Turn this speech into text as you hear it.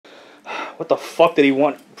What the fuck did he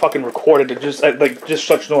want fucking recorded at just like just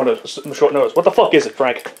such short notice? What the fuck is it,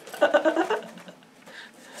 Frank?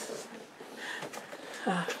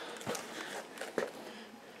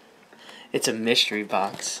 It's a mystery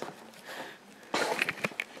box.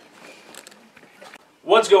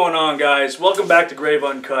 What's going on, guys? Welcome back to Grave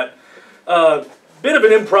Uncut. Bit of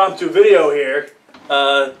an impromptu video here.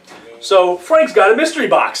 So Frank's got a mystery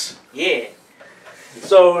box. Yeah.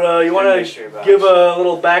 So you want to give a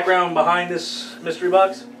little background behind this mystery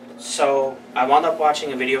box? So I wound up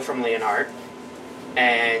watching a video from Leonard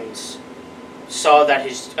and saw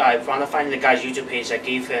that I wound up finding the guy's YouTube page that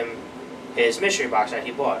gave him his mystery box that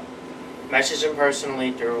he bought. Messaged him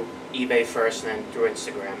personally through eBay first and then through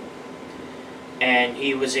Instagram. And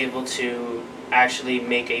he was able to actually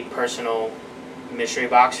make a personal mystery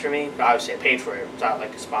box for me. Obviously I paid for it. It's not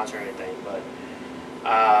like a sponsor or anything, but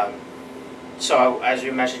so as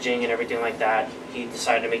we were messaging and everything like that, he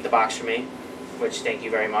decided to make the box for me, which thank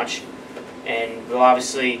you very much. And we'll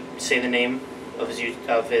obviously say the name of his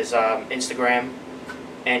Instagram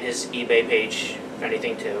and his eBay page, if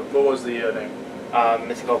anything too. What was the name?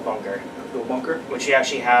 Mythical Bunker. Mythical Bunker? Which you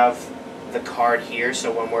actually have the card here,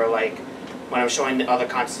 so when I'm showing the other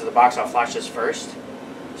contents of the box, I'll flash this first.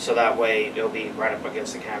 So that way it'll be right up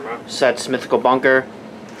against the camera. So that's Mythical Bunker.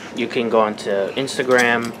 You can go onto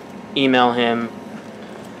Instagram, email him,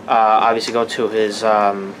 obviously go to his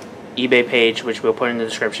eBay page, which we'll put in the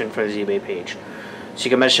description for his eBay page. So you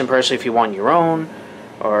can message him personally if you want your own,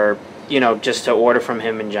 or, you know, just to order from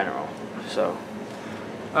him in general. So.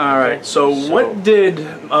 Alright, so what did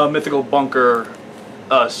Mythical Bunker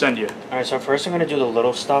send you? Alright, so first I'm going to do the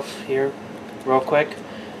little stuff here real quick.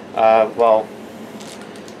 Well,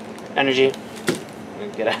 energy.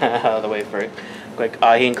 Get out of the way for it quick.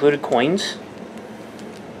 He included coins.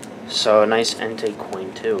 So a nice Entei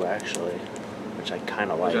coin too, actually, which I kind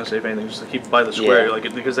of like. I was gonna say if anything, just to keep by the square, yeah. Like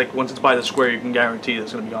it, because like once it's by the square, you can guarantee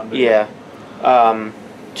it's gonna be on video. Yeah.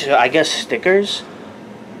 So I guess stickers.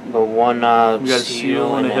 The one we got a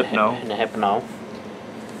seal and a hypno. And a hypno.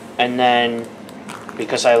 And then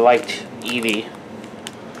because I liked Eevee,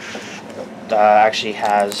 actually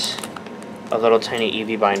has a little tiny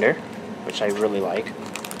Eevee binder, which I really like.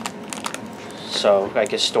 So I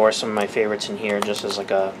could store some of my favorites in here just as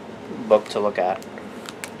like a book to look at,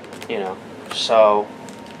 you know. So,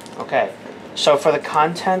 okay. So for the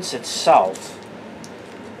contents itself,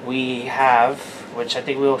 we have, which I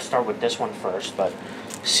think we'll start with this one first, but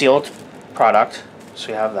sealed product. So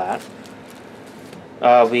we have that.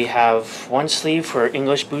 We have one sleeve for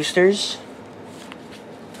English boosters.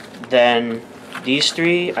 Then these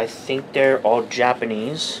three, I think they're all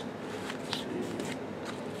Japanese.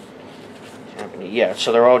 Yeah,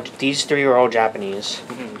 so they're all, these three are all Japanese.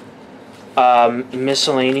 Mm-hmm.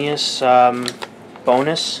 Miscellaneous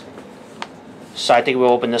bonus. So I think we'll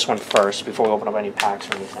open this one first before we open up any packs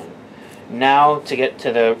or anything. Now to get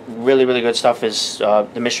to the really, really good stuff is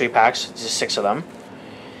the mystery packs. There's 6 of them.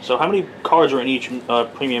 So how many cards are in each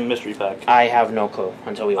premium mystery pack? I have no clue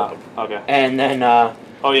until we open. Okay. And then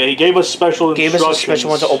oh yeah, he gave us special instructions. Gave us a special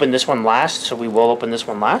one to open this one last, so we will open this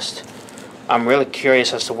one last. I'm really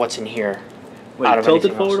curious as to what's in here. Wait, tilt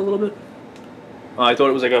it forward a little bit? Oh, I thought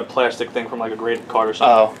it was like a plastic thing from like a graded card or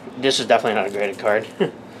something. Oh, this is definitely not a graded card.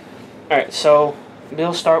 Alright, so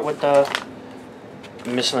we'll start with the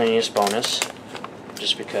miscellaneous bonus,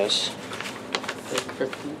 just because.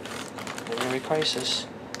 Every crisis.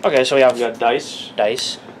 Okay, so we got dice.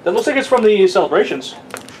 Dice. That looks like it's from the Celebrations.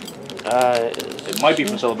 It might be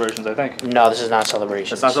from Celebrations, I think. No, this is not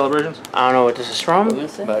Celebrations. It's not Celebrations? I don't know what this is from,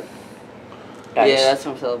 but. Dice. Yeah, that's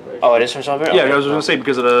from Celebration. Oh, it is from Celebration? Yeah, okay, I was going to say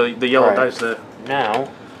because of the yellow dice there. Now,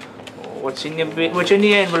 what's in the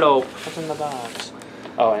envelope? What's in the box?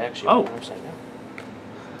 Oh, I actually Oh. upside down.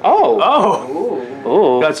 Oh!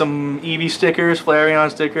 Oh! Ooh. Got some Eevee stickers, Flareon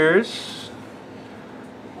stickers.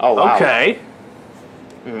 Oh, wow. Okay.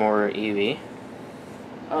 More Eevee.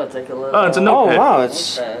 Oh, it's like a little... Oh, it's a notepad. Oh, wow,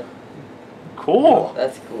 it's... Notepad. Cool.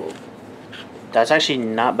 That's cool. That's actually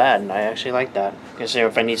not bad. I actually like that. Consider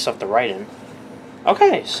if I need stuff to write in.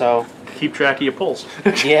 Okay, so... Keep track of your pulse.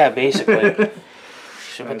 Yeah, basically.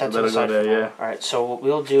 Should put that to the side there, yeah. Alright, so what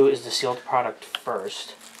we'll do is the sealed product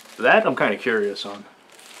first. That I'm kind of curious on.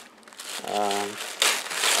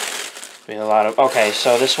 We have a lot of... Okay,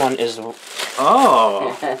 so this one is the...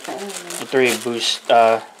 Oh! the 3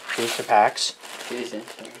 booster packs.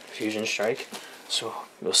 Fusion Strike. So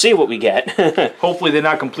we'll see what we get. Hopefully they're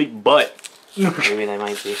not complete butt. Maybe they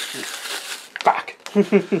might be. Fuck.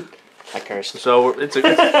 I cursed. So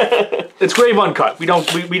it's Grave Uncut. We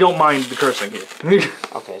don't mind the cursing here.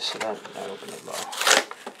 Okay, so that opened it well.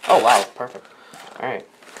 Oh wow, perfect. All right.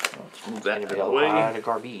 Let's move It's that gonna out be of a the way. lot of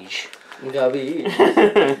garbage. Garbage.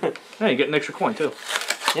 Hey, you get an extra coin too.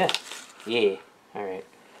 Yeah. Yeah. All right.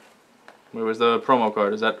 Where was the promo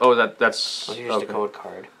card? Is that? Oh, that's. Well, here's the code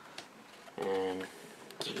card. And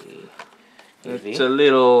it's a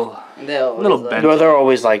little bent. Well, they're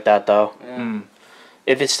always like that though. Yeah. Mm.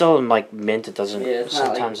 If it's still in like mint, it doesn't. Yeah, it's not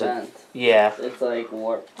like sometimes bent. Yeah. It's like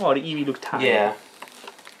warped. Oh, the Eevee looks tiny. Yeah.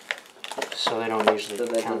 So they don't usually So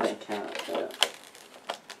that count. doesn't count.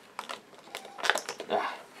 Yeah.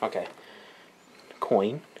 Okay.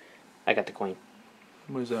 Coin. I got the coin.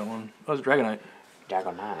 What is that one? Oh, it's Dragonite.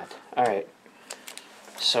 Dragonite. Alright.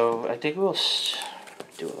 So I think we'll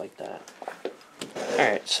do it like that.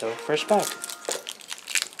 Alright, so first pack.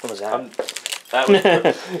 What was that? That was.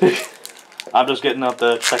 I'm just getting out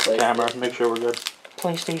the check the camera, make sure we're good.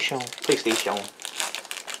 PlayStation.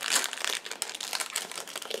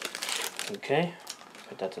 Okay.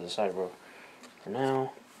 Put that to the side for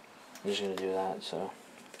now. I'm just gonna do that, so.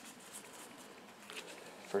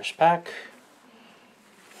 First pack.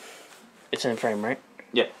 It's in frame, right?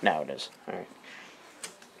 Yeah. Now it is. Alright.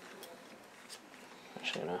 I'm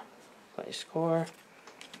just gonna play score.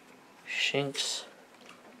 Shinx.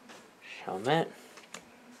 Shelmet.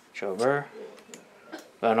 Jober.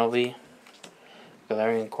 Bunnelby.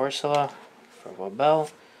 Galarian Corsola. Farewell Bell.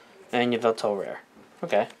 And Yveltal Rare.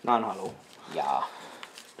 Okay. Non-hollow. Yeah.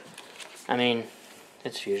 I mean,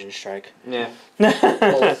 it's Fusion Strike. Yeah.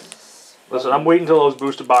 Listen, I'm waiting until those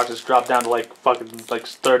booster boxes drop down to like fucking like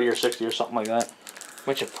 30 or 60 or something like that.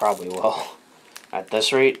 Which it probably will. At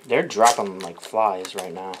this rate, they're dropping like flies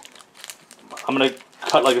right now. I'm gonna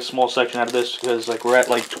cut like a small section out of this because like we're at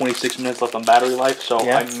like 26 minutes left on battery life, so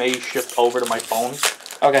Yeah. I may shift over to my phone.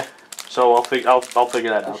 Okay. So I'll figure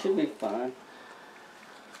that It out. should be fine.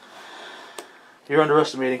 You're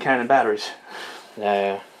underestimating Canon batteries.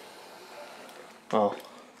 Yeah. Well,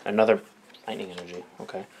 another lightning energy.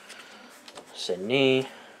 Okay. Sydney.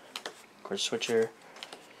 Cord Switcher.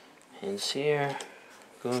 Hanseer.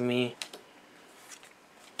 Gumi.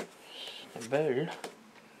 Snubble.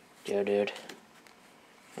 Geodude.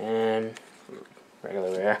 And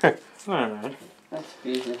regular rare. Alright. That's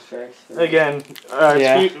Fusion Strikes. Again,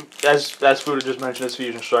 Yeah. as Fuda just mentioned, it's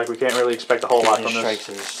Fusion Strike. We can't really expect a whole lot from Fusion this.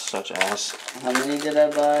 Strikes is such ass. How many did I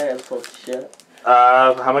buy? I pulled shit.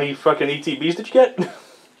 How many fucking ETBs did you get? 2,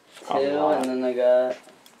 lot. and then I got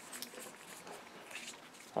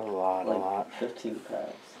A lot. 15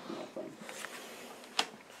 packs. Nothing.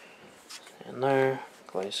 Sandler,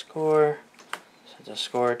 Gliscor, Santa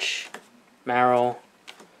Scorch, Marill,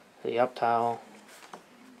 the Uptile,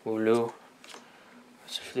 Wooloo,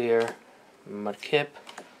 Fleer, Mudkip,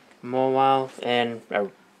 Mawile, and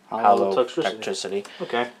Hollow Electricity.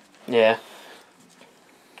 Okay. Yeah.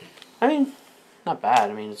 I mean, not bad.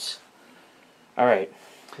 I mean, it's... Alright,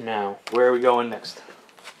 now, Where are we going next?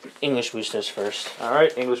 English boosters first.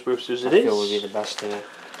 Alright, English boosters I it is. feel would be the best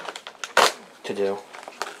to do.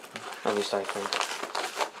 At least I think.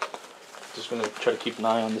 Just gonna try to keep an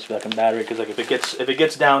eye on this fucking battery because like if it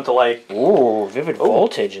gets down to like Ooh, Vivid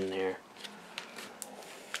Voltage in there.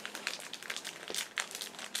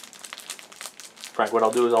 Frank, what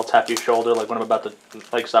I'll do is I'll tap your shoulder like when I'm about to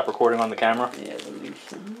like stop recording on the camera. The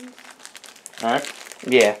evolution. Alright?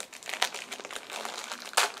 Yeah.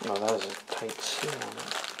 Oh, that was a tight seal on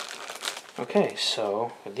it. Okay,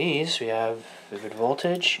 so with these we have Vivid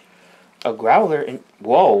Voltage, a Growler, and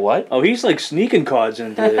whoa, what? Oh, he's like sneaking cards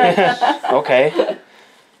into this. Okay.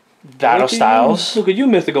 Battle Styles. Look at you,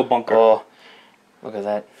 Mythical Bunker. Oh, look at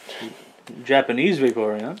that. Japanese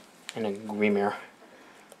Vaporeon. And a Grimir.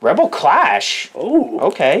 Rebel Clash. Oh.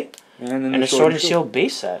 Okay. And then And a Sword and Shield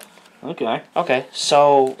base set. Okay. Okay,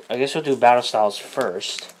 so I guess we'll do Battle Styles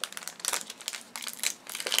first.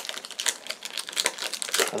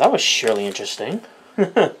 Well, that was surely interesting.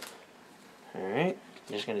 Alright, I'm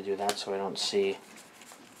just going to do that so I don't see.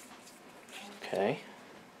 Okay.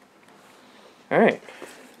 Alright.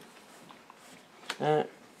 That.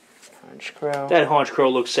 Orange Crow. That Haunch Crow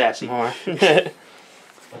looks sassy. More.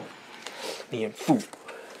 Mienfoo.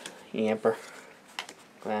 Yamper.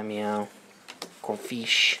 Glameow.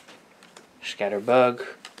 Corfish. Scatterbug.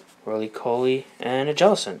 Roly-Coly. And a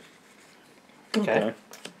Jellicent. Okay.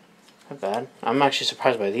 Not bad. I'm actually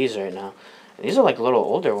surprised by these right now. These are like little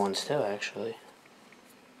older ones too, actually.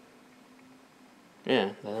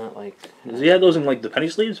 Yeah, they're not like... Does he have those in like the penny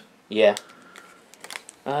sleeves? Yeah.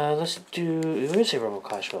 Let's do... We're going to say Rebel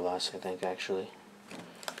Clash for last, I think, actually.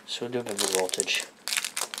 So we'll do Vivid Voltage.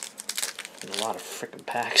 And a lot of freaking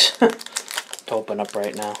packs to open up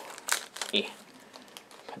right now. Yeah.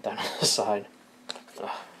 Put that on the side. Ugh.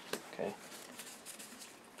 Okay.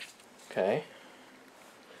 Okay.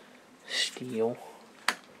 Peel.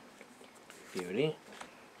 Beauty.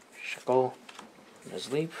 Shekel.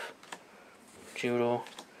 Nesleep. Judo.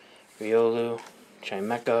 Riolu.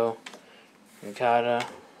 Chimecho. Mikata.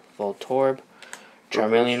 Voltorb.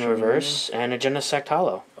 Charmeleon Reverse. And a Genesect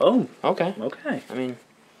Hollow. Oh. Okay. Okay. I mean,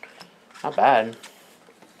 not bad.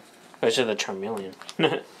 Especially the Charmeleon.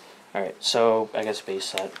 Alright, so I guess base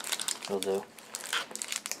set will do.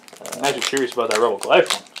 I'm actually curious about that Rebel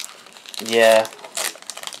Glyphon. Yeah.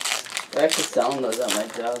 They're actually selling those at my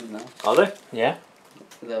job now. Are they? Yeah?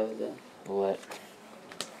 That was it. What?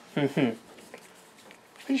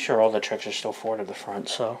 Pretty sure all the tricks are still 4 to the front,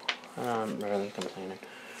 so I'm not really complaining.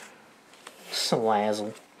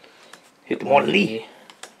 Slazzle. Hitmonlee.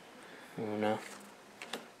 Una.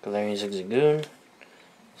 Galarian Zigzagoon.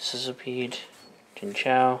 Sizzipede.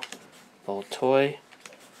 Chinchou. Voltoy.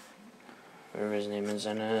 Whatever his name is,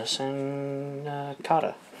 and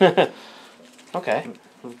Senkata. Okay.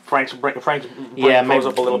 Frank's brain Yeah, froze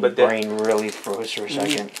up a little bit there. brain really froze for a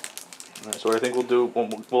second. Right, so what I think we'll do,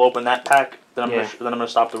 we'll open that pack, then I'm Yeah. gonna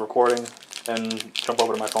stop the recording and jump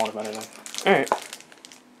over to my phone if anything. Alright.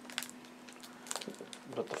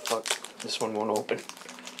 What the fuck? This one won't open.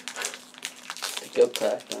 Good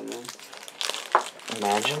pack, though, man.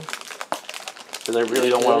 Imagine. Because I really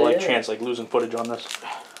don't want to chance losing footage on this.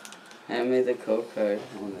 Hand me the code card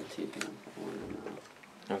on the TV. I want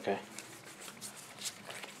to know. Okay.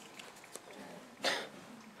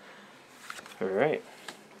 Alright.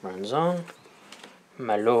 Runs on.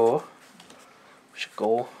 Malo.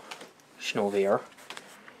 Shekel. Snovier.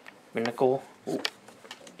 Mythical.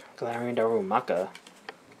 Galarian Darumaka.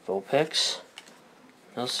 Vulpix.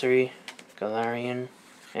 Milcery. Galarian.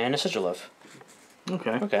 And a Sigilyph.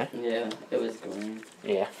 Okay. Okay. Yeah, it was green.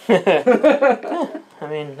 Yeah. I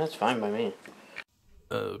mean, that's fine by me.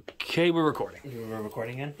 Okay, we're recording. We're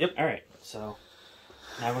recording again? Yep. Alright, so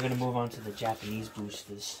now we're going to move on to the Japanese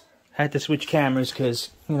boosters. Had to switch cameras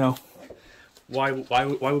because, you know, why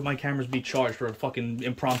would my cameras be charged for a fucking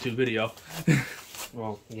impromptu video?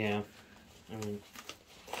 Well, yeah. I mean...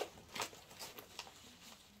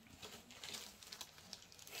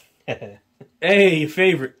 Hey,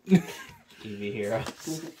 favorite. Eevee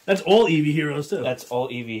Heroes. That's all Eevee Heroes, too. That's all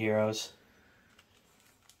Eevee Heroes.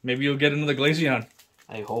 Maybe you'll get another Glaceon.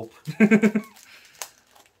 I hope.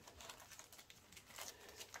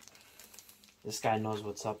 This guy knows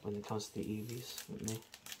what's up when it comes to the Eevees with me.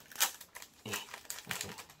 Okay.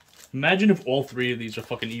 Imagine if all 3 of these are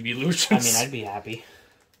fucking Eeveelutions. I mean, I'd be happy.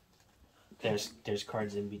 There's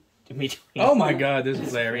cards in between. Oh my god, there's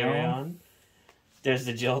Flareon. There's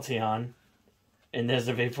the Jolteon. And there's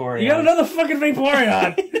the Vaporeon. You got another fucking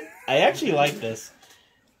Vaporeon! I actually like this.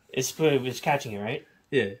 It's catching it, right?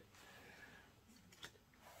 Yeah.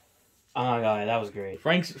 Oh my god, that was great.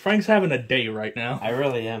 Frank's having a day right now. I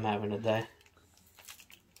really am having a day.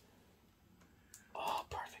 Oh,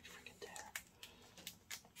 perfect freaking tear.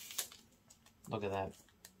 Look at that.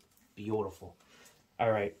 Beautiful.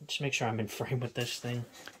 Alright, just make sure I'm in frame with this thing.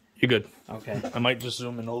 You're good. Okay. I might just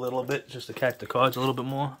zoom in a little bit just to catch the cards a little bit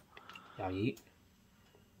more. Y'all eat.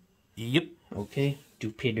 Yep. Okay.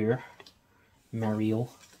 Dupider. Mariel.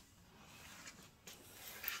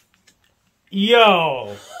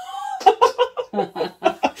 Yo!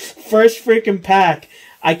 First freaking pack.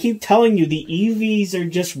 I keep telling you, the EVs are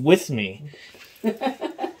just with me.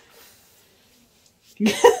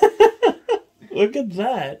 Look at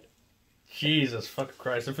that. Jesus fucking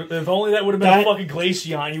Christ. If only that would have been a fucking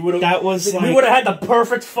Glaceon, you would have... That was we would have had the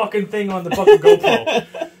perfect fucking thing on the fucking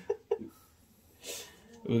GoPro.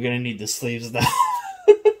 We're gonna need the sleeves now.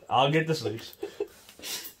 I'll get the sleeves.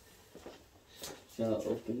 So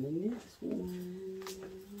open the next one.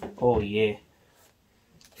 Oh yeah.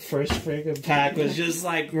 First freaking pack was just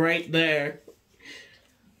like right there.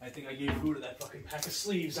 I think I gave Buddha that fucking pack of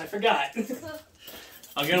sleeves. I forgot.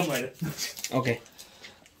 I'll get them later. Okay.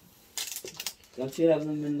 Don't you have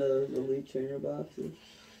them in the Elite Trainer boxes?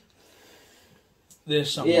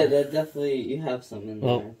 There's something. Yeah, that definitely, you have some in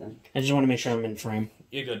there, I think. I just want to make sure I'm in frame.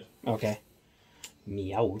 You're good. Okay.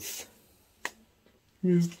 Meowth.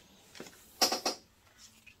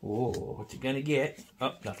 Oh, What you gonna get?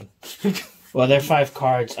 Oh, nothing. well, they're 5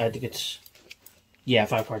 cards. I think it's... Yeah,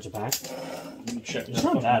 5 cards a pack. Let me check. It's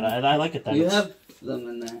not bad. I like it that You it's... have them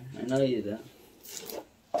in there. I know you do.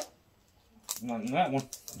 Not in that one.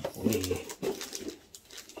 Wee.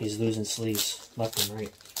 He's losing sleeves left and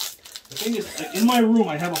right. The thing is, like, in my room,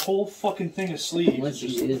 I have a whole fucking thing of sleeves. Once you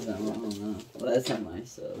use them, I don't know. Well, that's not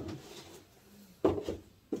nice, so...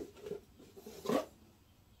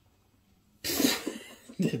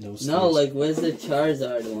 did those. No, things. like where's the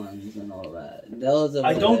Charizard ones and all that? Those are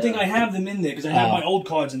I don't think I have them in there because I have my old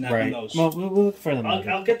cards in that right. in those. Well, we'll look for them.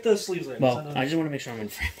 I'll get the sleeves later. Well, I just want to make sure I'm in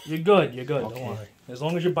frame. You're good. You're good. Okay. Don't worry. As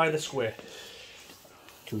long as you're by the square.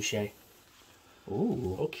 Touche.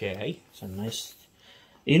 Ooh. Okay. It's a nice...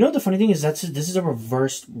 You know, the funny thing is this is a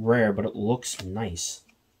reversed rare, but it looks nice.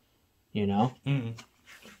 You know? Mm.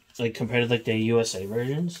 Like, compared to, like, the USA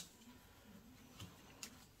versions.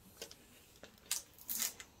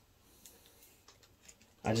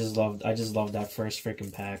 I just loved that first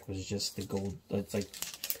freaking pack was just the gold. It's like...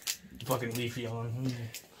 Fucking leafy on. Mm.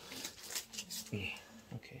 Yeah.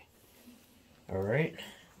 Okay. Alright.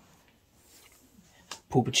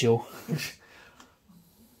 Poopachill.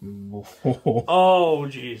 Oh,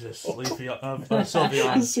 Jesus. Leafy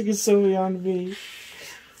Sylveon. This thing is so beyond me.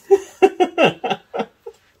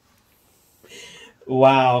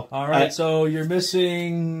 Wow. Alright, so you're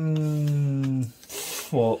missing...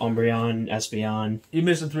 Well, Umbreon, Espeon. You're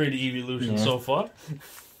missing 3 of the evolutions so far.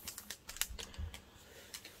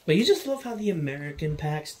 But you just love how the American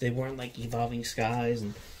packs, they weren't like Evolving Skies.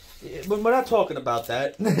 And Yeah, but we're not talking about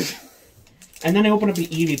that. and then I open up the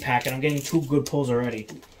Eevee pack and I'm getting 2 good pulls already.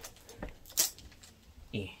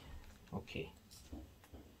 Okay.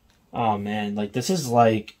 Oh man, like this is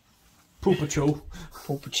like... Poopacho.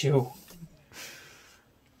 Poopacho.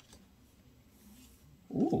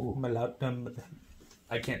 Ooh.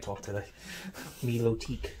 I can't talk today.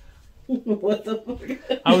 Milotique. What the fuck?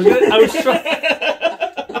 I was trying...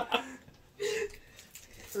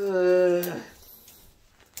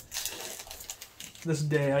 This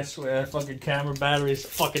day, I swear, fucking camera batteries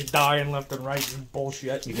fucking dying left and right. This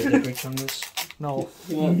bullshit. You get the drink from this? No.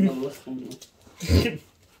 You want to listen?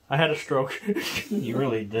 I had a stroke. You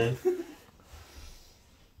really did.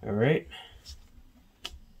 Alright.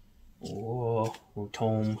 Whoa.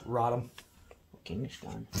 Rotom. Rot 'em.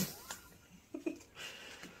 Kingston.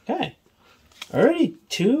 Okay. Already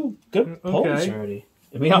 2 good pulls already.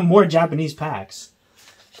 And we got more Japanese packs.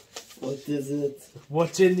 What is it?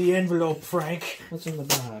 What's in the envelope, Frank? What's in the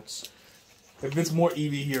box? If it's more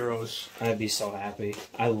Eevee heroes. I'd be so happy.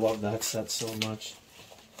 I love that set so much.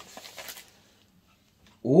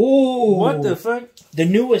 Ooh. What the fuck? The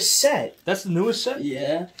newest set. That's the newest set?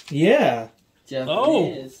 Yeah. Yeah.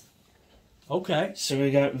 Japanese. Okay. So we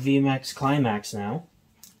got VMAX Climax now.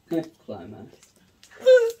 Climax.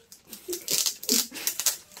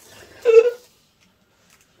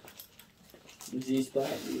 G-Spot.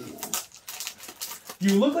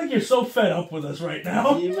 You look like you're so fed up with us right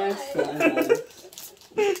now. G-Max Climax.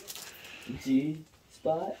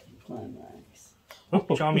 G-Spot Climax.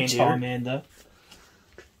 Charmander.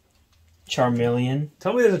 Charmeleon.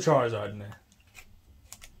 Tell me there's a Charizard in there.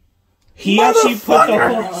 He actually put the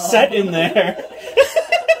whole set in there.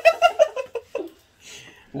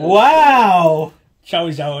 Wow.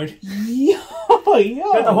 Charizard. Yo.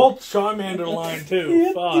 Got the whole Charmander line too.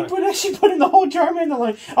 Yeah, Fuck. he actually put in the whole Charmander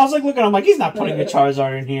line. I was like looking at him like, he's not putting a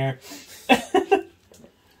Charizard in here.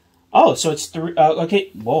 Oh, so it's 3. Okay.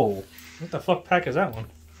 Whoa. What the fuck pack is that one?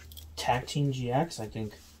 Tactine GX, I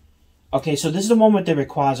think. Okay, so this is the one with the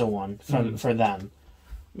Rayquaza one for them.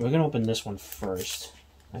 We're going to open this one first.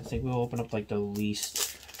 I think we'll open up like the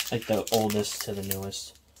least, like the oldest to the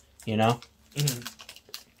newest. You know? Mm-hmm.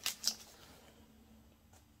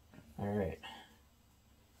 Alright.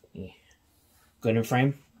 Yeah. Good in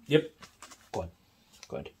frame? Yep. Good.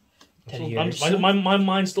 Good. My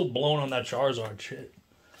mind's still blown on that Charizard shit.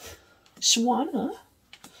 Swanna.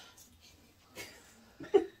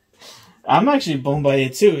 I'm actually blown by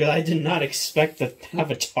it too, because I did not expect to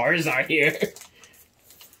have a Charizard here.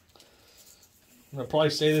 I'll probably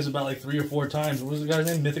say this about like 3 or 4 times. What was the guy's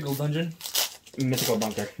name? Mythical Dungeon? Mythical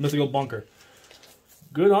Bunker. Mythical Bunker.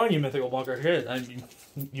 Good on you, Mythical Bunker. Shit,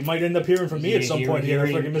 you might end up hearing from me at some point here.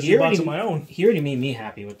 If I can mystery box of my own. He already made me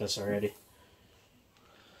happy with this already.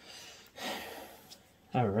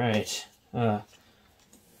 Alright.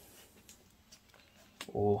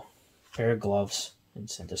 Oh, pair of gloves and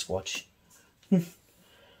Santa Squatch.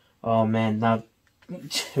 Oh man, now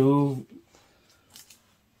 2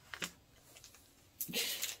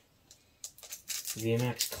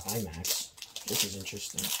 VMAX Climax. This is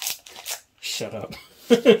interesting. Shut up.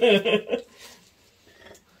 We're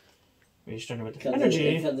just starting with the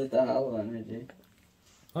energy. Because it's the hollow energy.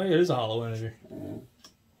 Oh yeah, it is a hollow energy. Yeah.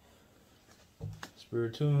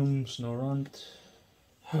 Spiritomb, Snorunt,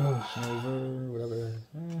 Snover,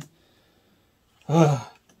 whatever.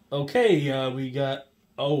 Okay, we got...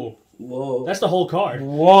 Oh. Whoa. That's the whole card.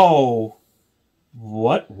 Whoa.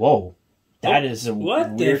 What? Whoa. That is a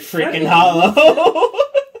what weird the freaking hollow.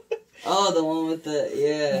 Oh, the one with the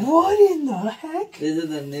yeah. What in the heck? These are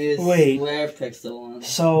the new square pixel ones.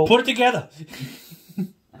 So put it together.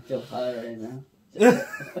 I feel hot right now.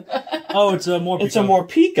 Oh, it's a more. It's a more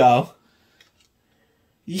Pico.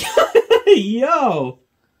 Yo,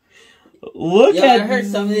 look at I heard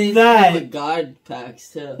some of these that. come with guard packs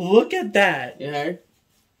too. Look at that. You heard?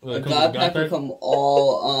 Well, A guard pack will come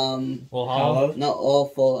all hollow? not all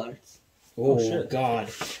full arts. Oh, shit. God.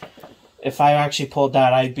 If I actually pulled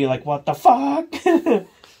that, I'd be like, what the fuck?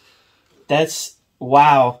 That's...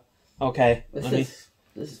 Wow. Okay. This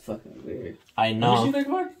is fucking weird. I know.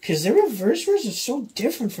 Because their reverse versions are so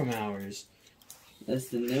different from ours. That's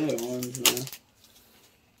the newer ones now.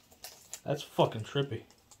 That's fucking trippy.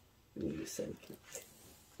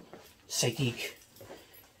 Psychic.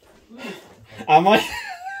 I'm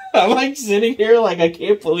like sitting here like I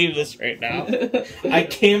can't believe this right now. I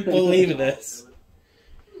can't believe this.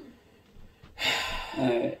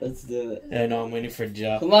 Alright, let's do it. I know, I'm waiting for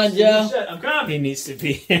Joe. Come on, Joe. I'm coming. He needs to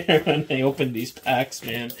be here when they open these packs,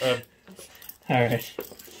 man. Alright.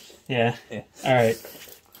 Yeah. Alright.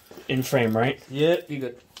 In frame, right? Yeah, you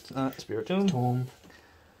good. Spirit Tomb. Boom.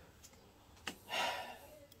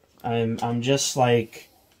 I'm just like...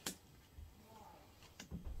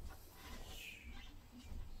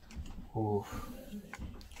 Ooh.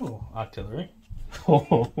 Oh, artillery.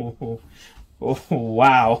 Oh,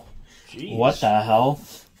 wow. Jeez. What the hell?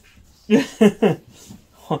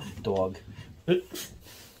 Dog.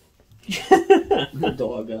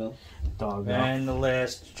 Doggo. Dog. And the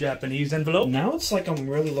last Japanese envelope. Now it's like I'm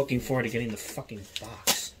really looking forward to getting the fucking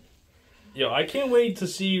box. Yo, I can't wait to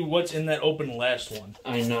see what's in that open last one.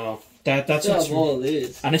 I know. That's Still what's have all of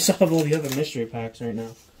these. And I still have all the other mystery packs right now.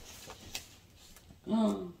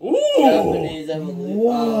 Ooh! Japanese evolution.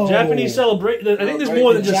 Whoa. Japanese celebration. I think there's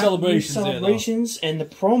more than just Japanese celebrations. Celebrations and the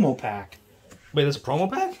promo pack. Wait, there's a promo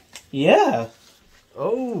pack? Yeah.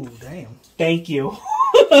 Oh, damn. Thank you.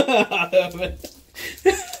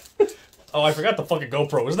 Oh, I forgot the fucking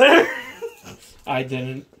GoPro was there. I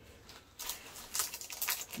didn't.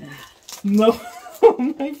 No. Oh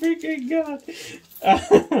my freaking god.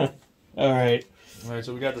 Alright. Alright,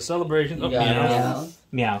 so we got the celebration. You got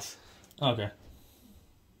Meowth. Okay.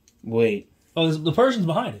 Wait. Oh, the person's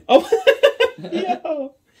behind it. Oh.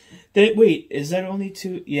 Yo. Wait, is that only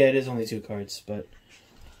two? Yeah, it is only 2 cards, but...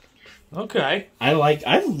 Okay.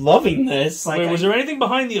 I'm loving this. Like, Wait, was there anything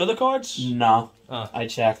behind the other cards? No. Oh. I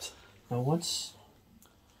checked. Now what's...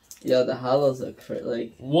 Yo, the hollows look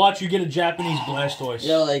like... Watch you get a Japanese Blastoise.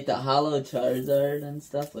 Yo, like the hollow Charizard and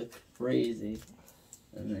stuff look crazy.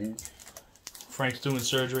 I mean... Frank's doing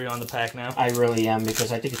surgery on the pack now. I really am,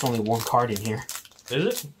 because I think it's only 1 card in here. Is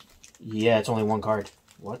it? Yeah, it's only 1 card.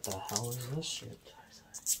 What the hell is this shit?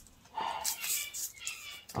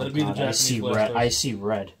 Let it be the Japanese I see Blastoise. red. I see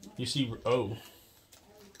red. You see... Oh.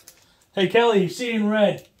 Hey, Kelly, you seeing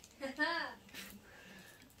red.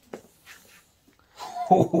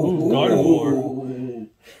 Ooh, Gardevoir.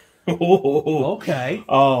 Okay.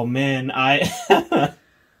 Oh, man.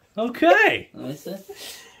 Okay. Let me see.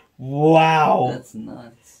 Wow. That's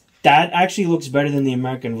nuts. That actually looks better than the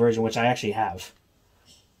American version, which I actually have.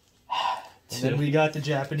 And then we got the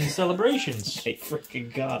Japanese celebrations. Hey,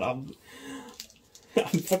 freaking god, I'm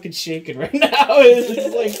fucking shaking right now.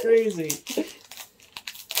 It's like crazy.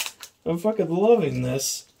 I'm fucking loving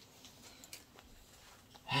this.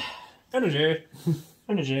 Energy.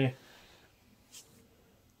 Energy.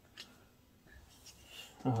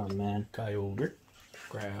 Oh man. Kyogre.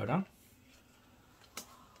 Groudon.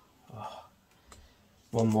 Oh.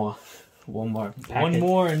 One more packet. One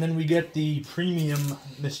more, and then we get the premium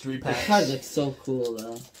mystery The pack. cards look so cool,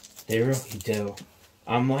 though. They really do.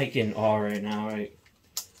 I'm like in awe right now, right?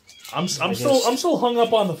 I'm still hung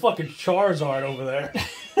up on the fucking Charizard over there.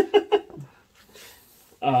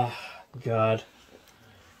 Oh, God.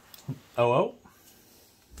 Oh.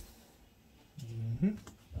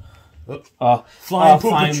 Flying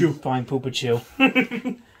Poopachu. Flying Poopachu.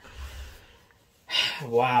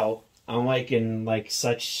 Wow. I'm like in like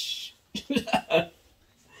such...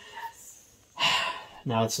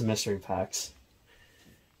 Now it's the mystery packs.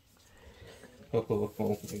 Oh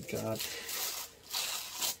my god.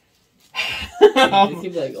 You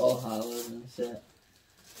keep like all hollows and shit.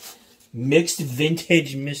 Mixed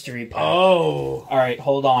vintage mystery pack. Oh. Alright,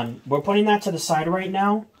 hold on. We're putting that to the side right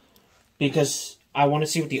now because I want to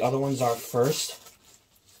see what the other ones are first.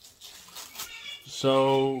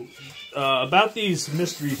 So, about these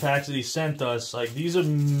mystery packs that he sent us, like, these are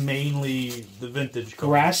mainly the vintage cards.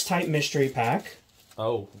 Grass type mystery pack.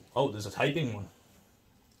 Oh, there's a typing one.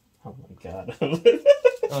 Oh my god.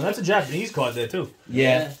 Oh, that's a Japanese card there, too.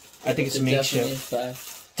 Yeah, I think it's the makeshift. Japanese pack.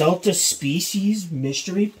 Delta Species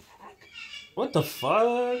Mystery Pack? What the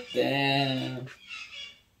fuck? Damn.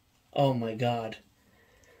 Oh my god.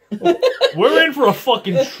 We're in for a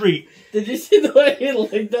fucking treat. Did you see the way he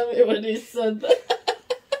looked at me when he said that?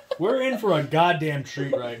 We're in for a goddamn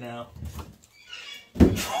treat right now.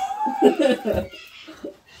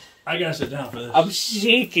 I gotta sit down for this. I'm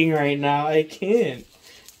shaking right now. I can't.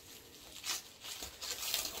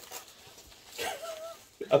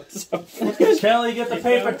 Kelly, get the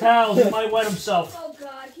paper towels. He might wet himself. Oh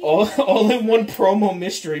god. All in one promo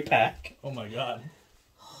mystery pack. Oh my god.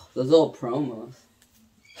 Those little promos.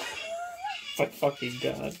 My fucking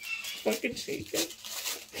god. Fucking shaking.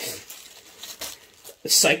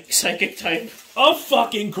 Psychic type. Of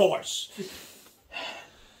fucking course.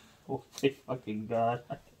 Oh my fucking god.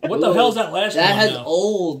 What the hell's that last That one? has now?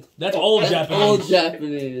 old. That's old That's Japanese. old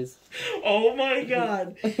Japanese. Oh my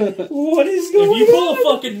god. What is going on? If you pull a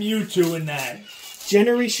fucking Mewtwo in that.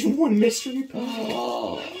 Generation 1 mystery pack.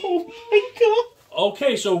 Oh. Oh my god.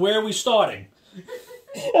 Okay, so where are we starting?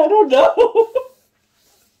 I don't know.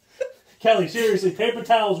 Kelly, seriously, paper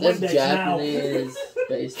towels, That's Windex Japanese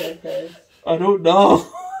base pack. I don't know.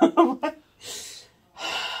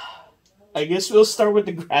 I guess we'll start with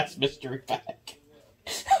the grass mystery pack.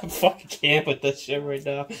 I fucking can't with this shit right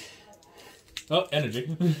now. now. Oh,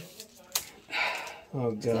 energy.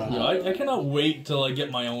 Oh god. Yo, I cannot wait till I get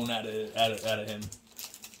my own out of him.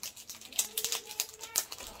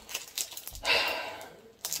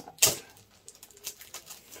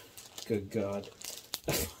 Good god.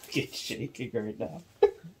 I'm fucking shaking right now.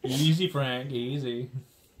 Easy, Frank, easy.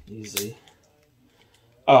 Easy.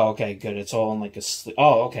 Oh, okay, good. It's all in like a sleeve.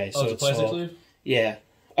 Oh, okay. So Oh, it's a plastic all... sleeve? Yeah.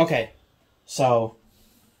 Okay. So.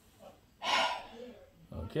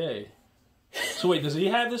 Okay. So wait, does he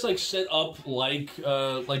have this like set up like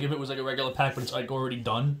if it was like a regular pack, but it's like already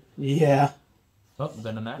done? Yeah. Oh,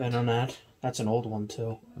 Venomat. Venomat. That's an old one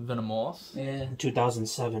too. Venomoth. Yeah.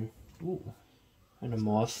 2007. Ooh.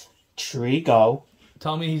 Venomoth. Trico.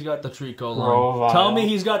 Tell me he's got the Trico Grovyle. line. Tell me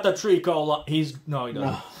he's got the Trico line. No, he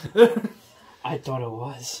doesn't. No. I thought it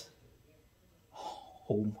was.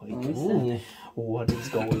 Oh my god. Ooh. What is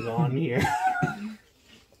going on here?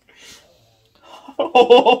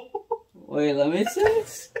 Oh. Wait, let me see.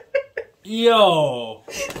 Yo!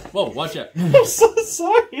 Whoa, watch out. I'm so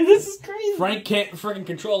sorry. This is crazy. Frank can't freaking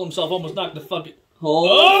control himself. Almost knocked the fucking... Holy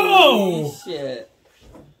Oh! shit.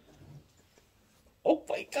 Oh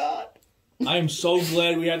my god. I am so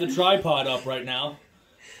glad we have the tripod up right now.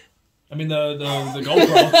 I mean, the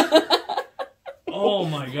GoPro. Oh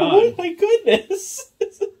my Oh god. my goodness.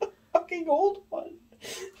 It's a fucking old one.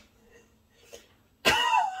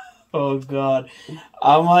 Oh god.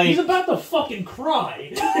 I'm like... He's about to fucking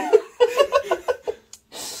cry.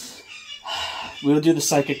 We'll do the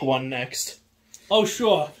psychic one next. Oh,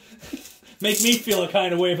 sure. Make me feel a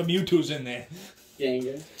kind of way if a Mewtwo's in there.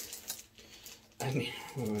 Ganger. I mean,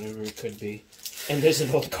 whatever it could be. And there's an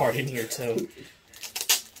old card in here, too.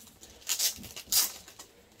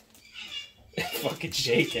 Fucking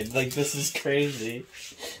shaking. Like, this is crazy.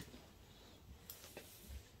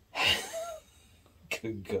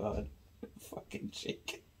 Good god. Fucking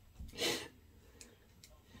shaking.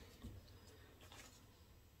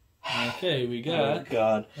 Okay, we Oh got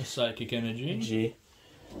god. a psychic energy. G.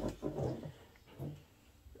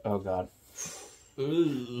 Oh god.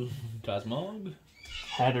 Ooh. Cosmog.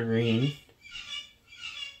 Hatterene.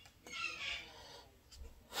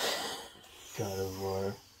 God of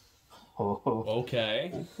War. Oh.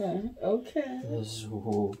 Okay. Okay. Okay.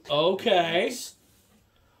 Zool. Okay.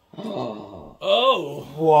 Oh. Oh.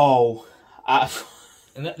 Whoa.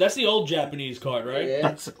 And that's the old Japanese card, right? Yeah.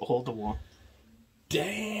 That's an old one.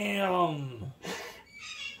 Damn.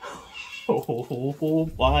 Oh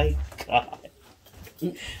my god.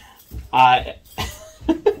 I.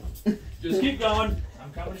 Just keep going.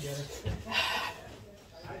 I'm coming to get it.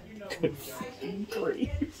 Good fucking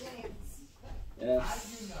grief. Yeah.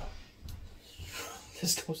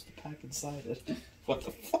 This goes the pack inside it. What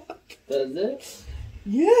the fuck? Does it?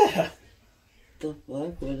 Yeah. The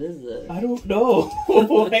fuck? What is it? I don't know.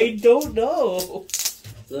 I don't know. Is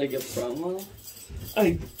it like a promo?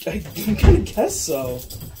 I'm gonna guess so.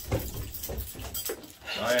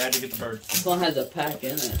 Sorry, I had to get the bird. This one has a pack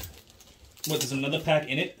in it. What, there's another pack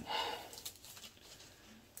in it?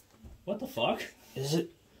 What the fuck? Is it?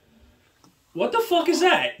 What the fuck is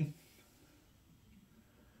that?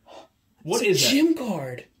 What is It's a that? gym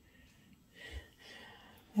card.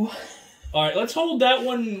 What? Alright, let's hold that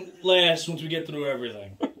one last once we get through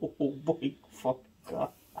everything. Oh my fuck god.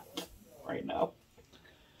 Right now.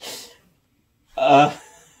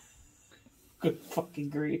 Good fucking fucking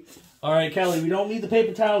grief. All right, Kelly, we don't need the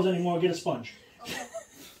paper towels anymore. Get a sponge. Okay.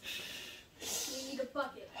 We need a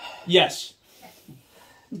bucket. Yes.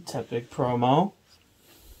 It's a big promo.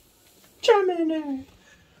 Charmander.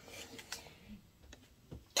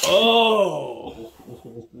 Oh.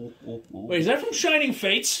 Wait, is that from Shining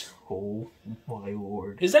Fates? Oh my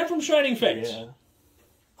lord. Is that from Shining Fates? Yeah.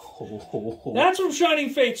 Oh. That's from Shining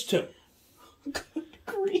Fates too. Good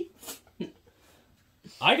grief.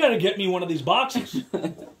 I gotta get me one of these boxes.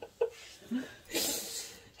 The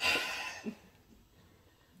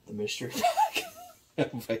mystery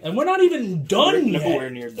bag. And we're not even done We're yet. nowhere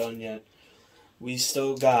near done yet. We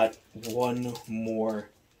still got one more.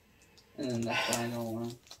 And then the final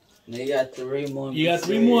one. And you got 3 more. You got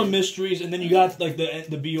 3 more mysteries, and then you got like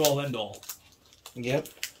the be all end all. Yep.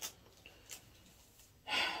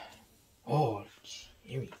 Oh,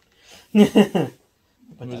 eerie. Was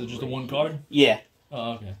it just the one card? Yeah,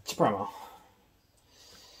 Oh, okay. it's a promo.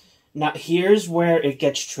 Now, here's where it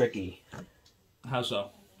gets tricky. How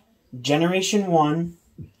so? Generation 1,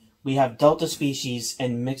 we have Delta Species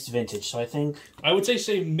and Mixed Vintage, so I think... I would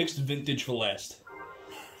say mixed vintage for last.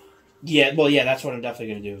 Yeah, well, yeah, that's what I'm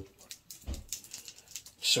definitely going to do.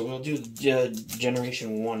 So we'll do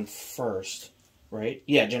Generation 1 first, right?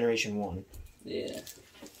 Yeah, Generation 1. Yeah.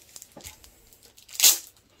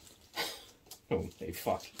 Oh my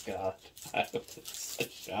fucking god. I was so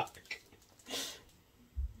shocked.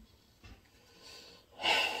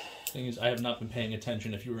 Thing is, I have not been paying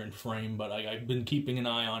attention if you were in frame, but I've been keeping an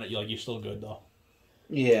eye on it. Like, you're still good, though.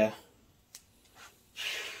 Yeah.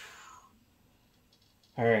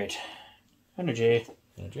 Alright. Energy.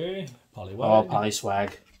 Energy, Poliwag, Oh,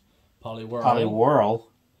 Polyswag. Poliwhirl, Poliwhirl.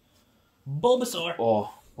 Bulbasaur.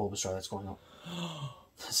 Oh, Bulbasaur, that's going up.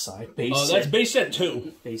 Side base. Oh, that's base set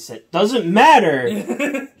 2. base set. Doesn't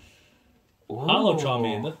matter! Hollow Ooh.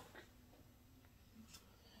 Charmander.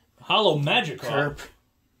 Hollow Magikarp. Kerp.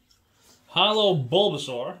 Hollow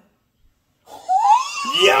Bulbasaur.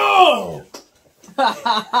 Yo!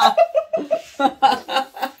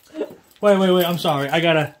 Wait, I'm sorry. I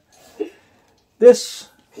gotta... This...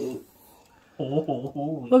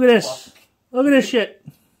 Oh, Look at this. Look at this shit.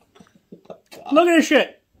 Look at this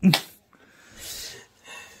shit.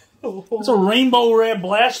 It's a rainbow rare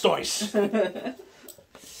Blastoise.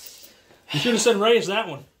 You should have said Reyes that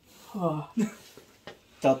one.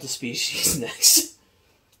 Delta Species next.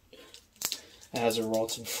 It has a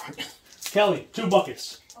Ralts in front. Kelly, 2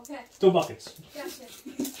 buckets. Okay. 2 buckets. Gotcha.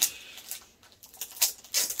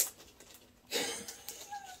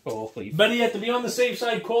 Holy Better yet, to be on the safe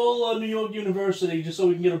side, call New York University just so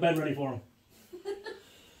we can get a bed ready for him.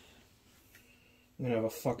 I'm gonna have a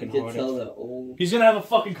fucking You can heart tell attack. they're old He's gonna have a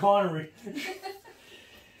fucking coronary.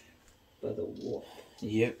 by the wall.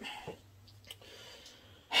 Yep.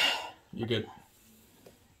 You're good.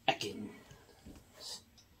 Ekin.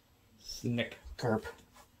 Nick. Kerp.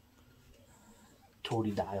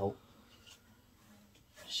 Totodile.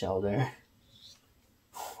 Shelder.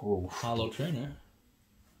 Oh. Hollow Trainer.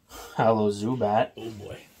 Hello, Zubat. Oh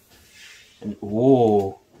boy. And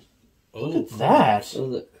ooh. Look at that.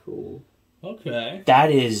 Those are cool. Okay. That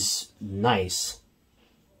is nice.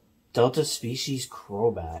 Delta Species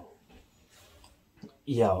Crobat.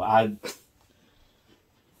 Yo,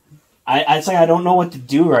 it's like I don't know what to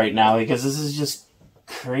do right now because this is just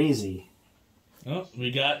crazy. Oh, we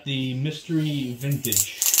got the mystery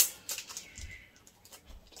vintage.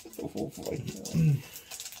 Oh my god.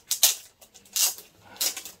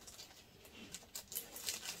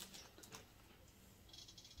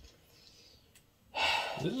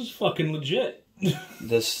 This is fucking legit.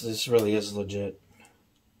 This really is legit.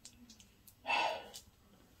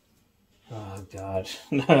 Oh god.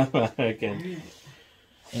 Again.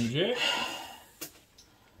 Energy.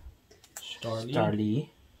 Starly. Starly.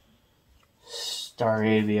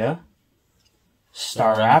 Staravia.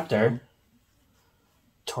 Staraptor.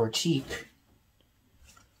 Torchic.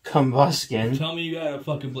 Combuskin. Tell me you got a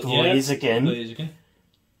fucking Blaziken. Blaziken.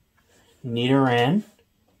 Nidoran.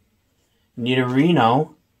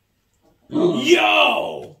 Nidorino.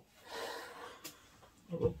 Yo!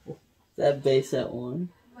 That base set 1.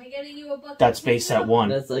 Am I getting you a bucket? That's base set 1.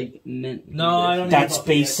 That's like mint. No, I don't need That's a bucket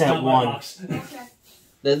base yet. set Not my 1. box. Okay.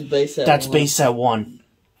 That's base set That's 1. base set 1.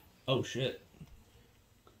 Oh shit.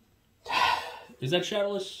 Is that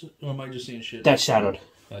shadowless? Or am I just seeing shit? That's shadowed.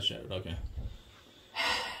 That's shadowed, okay.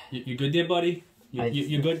 You good there, buddy?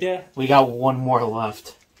 You good there? We got one more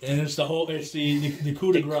left. And it's the whole, it's the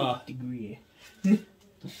coup de grace. Degree.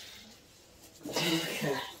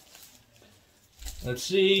 Let's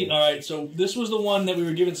see. Alright, so this was the one that we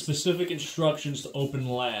were given specific instructions to open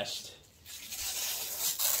last.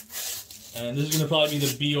 And this is going to probably be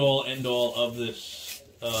the be-all, end-all of this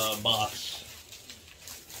box.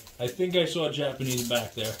 I think I saw a Japanese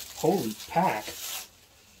back there. Holy pack.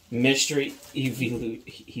 Mystery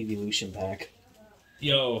Evolution pack.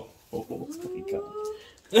 Yo. Oh my god.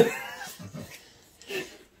 Look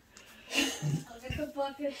at the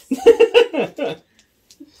buckets.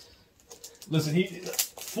 Listen,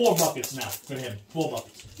 4 buckets now for him. 4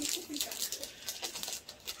 buckets.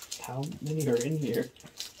 How many are in here?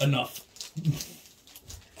 Enough.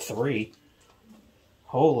 3.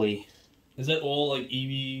 Holy. Is that all like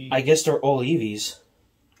Eevee? I guess they're all Eevees.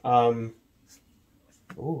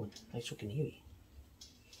 Ooh, nice looking Eevee.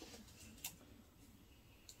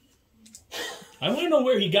 I want to know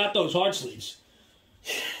where he got those heart sleeves.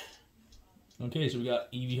 Okay, so we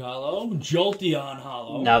got Eevee Hollow, Jolteon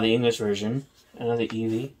Hollow. Now the English version. Another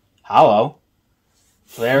Eevee. Hollow.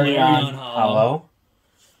 Flareon Hollow.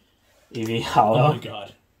 Eevee Hollow. Oh my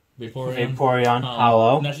god. Vaporeon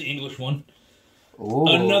Hollow. And that's the English one. Ooh.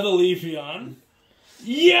 Another Leafeon.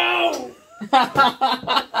 Yo!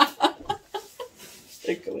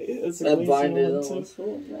 That binder is almost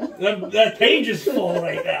full now. That page is full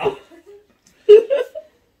right now.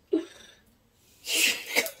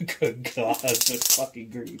 Good god, this fucking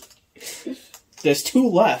grief. There's 2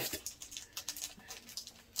 left.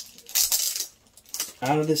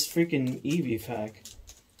 Out of this freaking Eevee pack.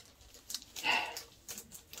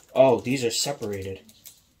 Oh, these are separated.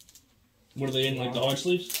 What are they in, like the heart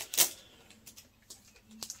sleeves?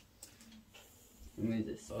 Made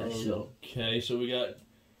it special. Okay, so we got...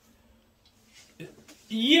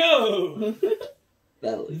 Yo!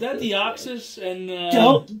 Is that Deoxys and...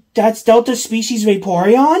 That's Delta Species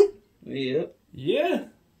Vaporeon? Yep. Yeah.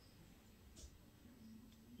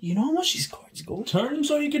 You know how much these cards go? Turn them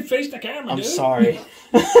so you can face the camera, I'm dude. sorry.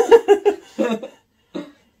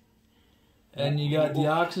 And you got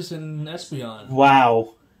Deoxys and Espeon.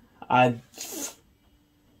 Wow.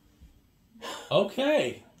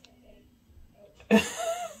 Okay.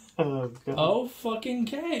 Oh, God. Oh, fucking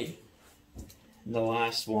K. The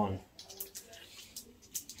last one.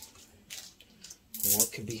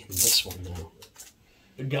 What could be in this one now?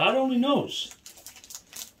 God only knows.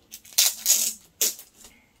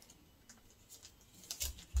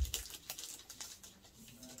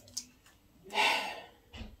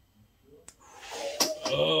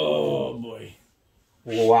 Oh, boy.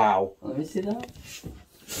 Wow. Let me see that.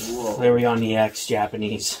 Whoa. Flareon EX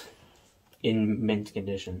Japanese. In mint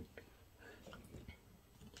condition.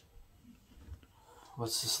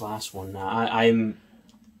 What's this last one now? I'm...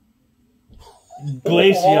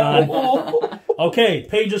 Glaceon. Okay,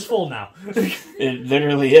 page is full now. It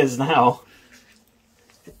literally is now.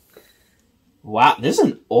 Wow, this is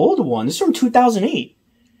an old one. This is from 2008.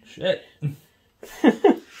 Shit.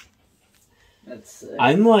 That's sick.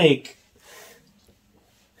 I'm like...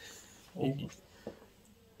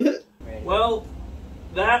 Well,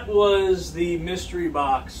 that was the mystery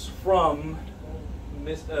box from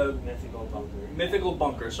Mythical Bunker. Mythical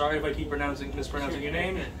Bunker. Sorry if I keep mispronouncing your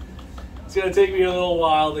name. It's going to take me a little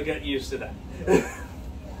while to get used to that.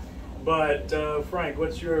 But, Frank,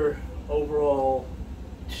 what's your overall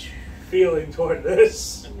feeling toward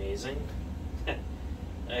this? Amazing.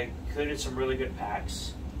 I included some really good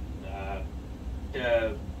packs.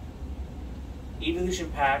 The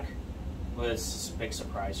Evolution pack was a big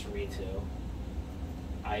surprise for me, too.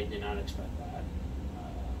 I did not expect that.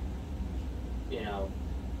 You know,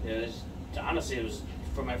 it was, honestly, it was,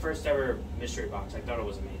 for my first ever mystery box, I thought it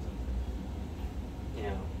was amazing. You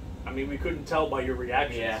know. I mean, we couldn't tell by your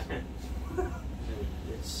reaction. Yeah.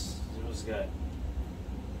 It was good.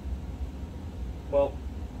 Well,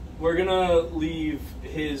 we're gonna leave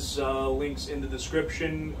his links in the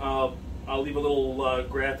description. I'll leave a little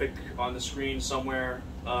graphic on the screen somewhere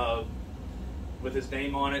with his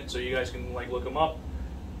name on it, so you guys can like look him up.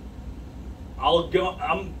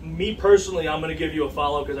 Me personally, I'm gonna give you a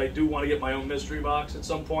follow because I do want to get my own mystery box at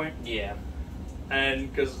some point. Yeah. And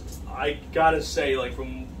because I gotta say, like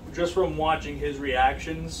from watching his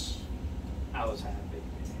reactions, I was happy.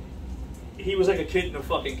 he was like a kid in a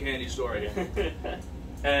fucking candy store again.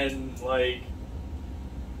 And like,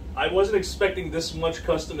 I wasn't expecting this much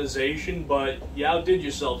customization, but you outdid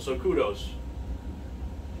yourself, so kudos.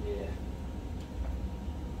 Yeah.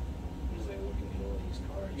 Just like looking at all these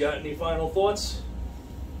cards. You got any final thoughts?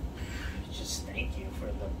 Just thank you for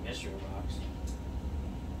the mystery box.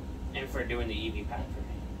 And for doing the EV pack for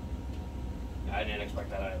me. I didn't expect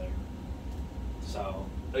that either. So,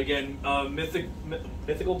 Again,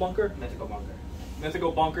 Mythical Bunker? Mythical Bunker.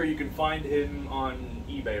 Mythical Bunker, you can find him on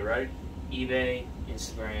eBay, right? eBay,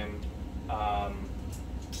 Instagram,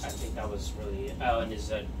 I think that was really and his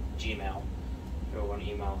Gmail. If you want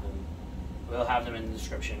to email him, we'll have them in the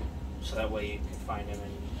description, so that way you can find him.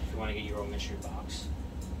 And if you want to get your own mystery box.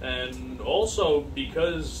 And also,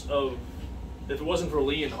 because of, if it wasn't for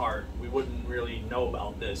Leonhardt, we wouldn't really know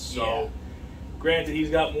about this. So, Yeah. Granted, he's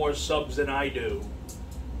got more subs than I do,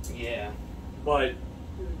 Yeah. but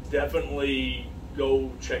definitely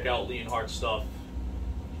go check out Leonhardt's stuff,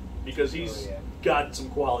 because he's got some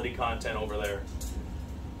quality content over there.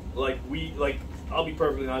 I'll be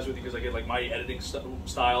perfectly honest with you, because like my editing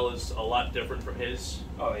style is a lot different from his.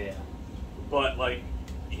 Oh yeah. But like,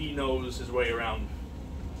 he knows his way around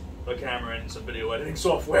a camera and some video editing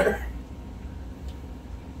software.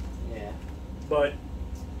 Yeah. But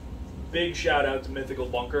big shout out to Mythical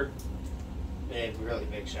Bunker. Yeah, really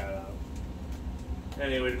big shout out.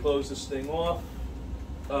 Anyway, to close this thing off,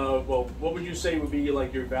 well, what would you say would be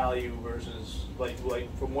like your value versus like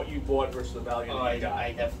from what you bought versus the value that you got?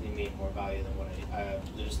 I definitely made more value than what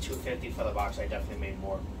there's $250 for the box. I definitely made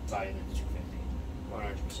more value than the $250,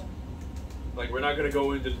 100%. Like, we're not going to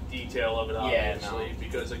go into the detail of it, obviously, no.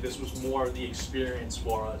 because like this was more of the experience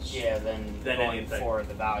for us. Yeah, than going anything. for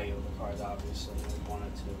the value of the cards. Obviously, we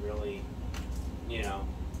wanted to really, you know.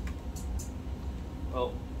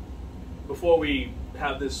 Well, before we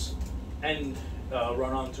have this end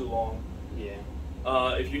run on too long, Yeah.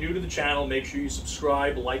 if you're new to the channel, make sure you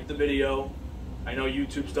subscribe, like the video. I know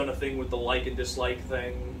YouTube's done a thing with the like and dislike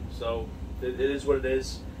thing, so it is what it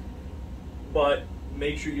is. But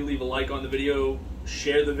make sure you leave a like on the video,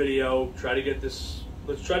 share the video, try to get this.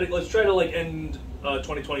 Let's try to like end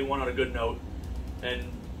 2021 on a good note, and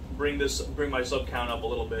bring my sub count up a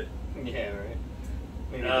little bit. Yeah. Right.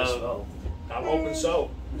 Maybe this will. I'm hoping so.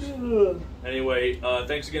 Anyway,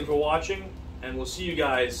 thanks again for watching, and we'll see you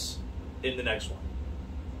guys in the next one.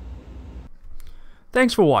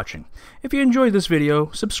 Thanks for watching. If you enjoyed this video,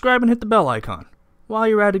 subscribe and hit the bell icon. While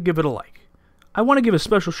you're at it, give it a like. I want to give a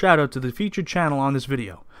special shout out to the featured channel on this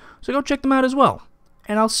video, so go check them out as well.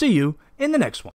 And I'll see you in the next one.